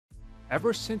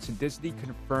Ever since Disney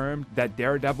confirmed that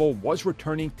Daredevil was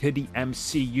returning to the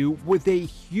MCU with a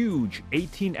huge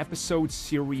 18-episode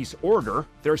series order,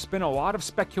 there's been a lot of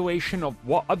speculation of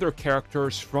what other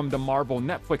characters from the Marvel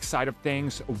Netflix side of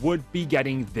things would be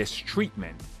getting this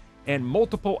treatment. And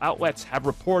multiple outlets have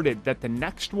reported that the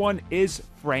next one is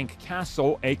Frank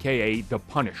Castle, aka the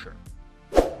Punisher.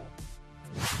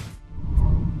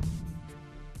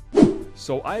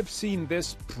 So I've seen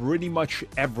this pretty much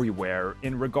everywhere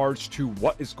in regards to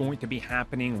what is going to be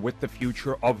happening with the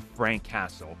future of Frank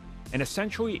Castle. And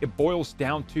essentially it boils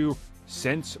down to,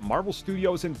 since Marvel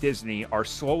Studios and Disney are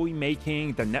slowly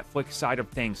making the Netflix side of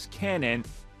things canon,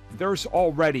 there's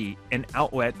already an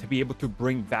outlet to be able to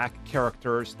bring back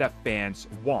characters that fans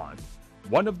want.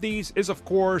 One of these is, of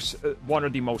course, one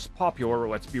of the most popular,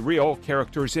 let's be real,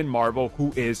 characters in Marvel,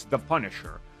 who is the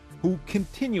Punisher, who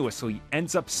continuously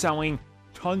ends up selling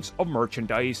tons of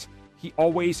merchandise. He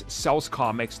always sells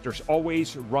comics. There's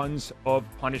always runs of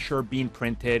Punisher being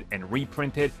printed and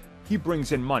reprinted. He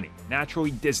brings in money.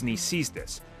 Naturally, Disney sees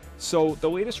this. So the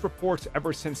latest reports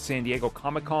ever since San Diego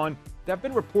Comic-Con that have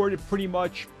been reported pretty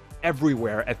much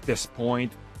everywhere at this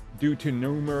point, due to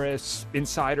numerous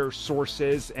insider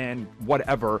sources and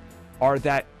whatever, are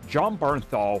that Jon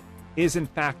Bernthal is in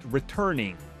fact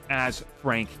returning as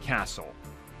Frank Castle.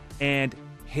 And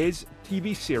his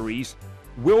TV series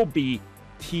will be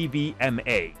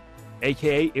TVMA,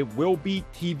 aka it will be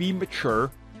TV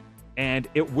mature, and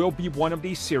it will be one of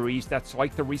these series that's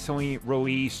like the recently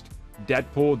released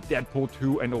Deadpool, Deadpool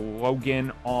 2, and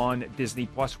Logan on Disney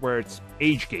Plus, where it's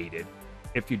age gated.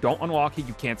 If you don't unlock it,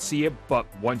 you can't see it, but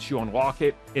once you unlock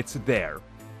it, it's there.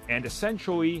 And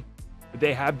essentially,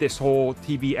 they have this whole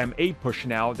TVMA push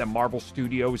now that Marvel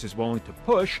Studios is willing to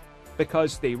push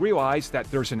because they realize that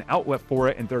there's an outlet for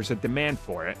it and there's a demand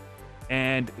for it.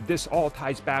 And this all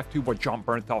ties back to what Jon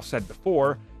Bernthal said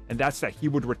before, and that's that he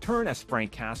would return as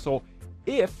Frank Castle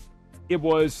if it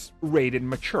was rated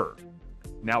mature.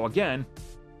 Now again,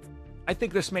 I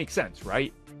think this makes sense,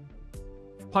 right?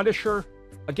 Punisher,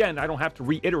 again, I don't have to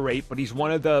reiterate, but he's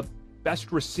one of the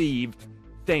best received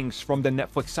things from the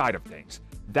Netflix side of things.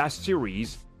 That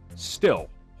series still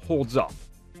holds up.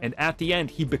 And at the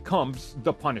end, he becomes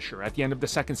the Punisher. At the end of the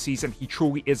second season, he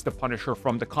truly is the Punisher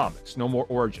from the comics. No more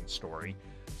origin story.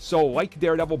 So, like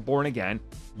Daredevil Born Again,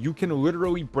 you can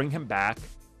literally bring him back,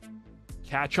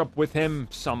 catch up with him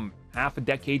some half a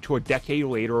decade to a decade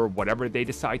later, or whatever they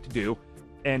decide to do,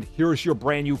 and here's your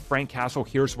brand new Frank Castle.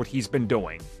 Here's what he's been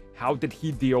doing. How did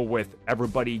he deal with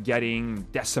everybody getting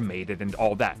decimated and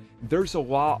all that? There's a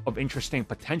lot of interesting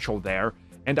potential there.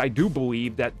 And I do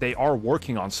believe that they are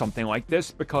working on something like this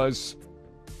because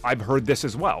I've heard this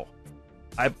as well.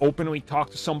 I've openly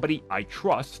talked to somebody I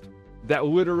trust that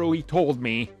literally told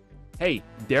me, hey,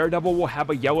 Daredevil will have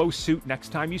a yellow suit next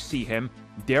time you see him.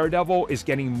 Daredevil is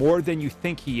getting more than you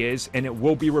think he is, and it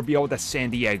will be revealed as San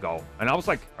Diego. And I was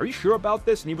like, are you sure about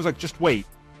this? And he was like, just wait.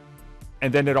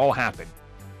 And then it all happened.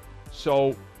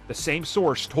 So the same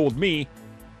source told me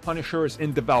Punisher is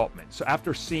in development. So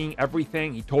after seeing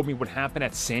everything, he told me what happened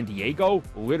at San Diego,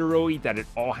 literally that it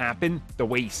all happened the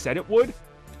way he said it would.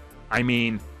 I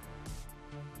mean,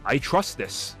 I trust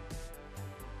this.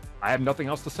 I have nothing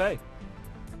else to say.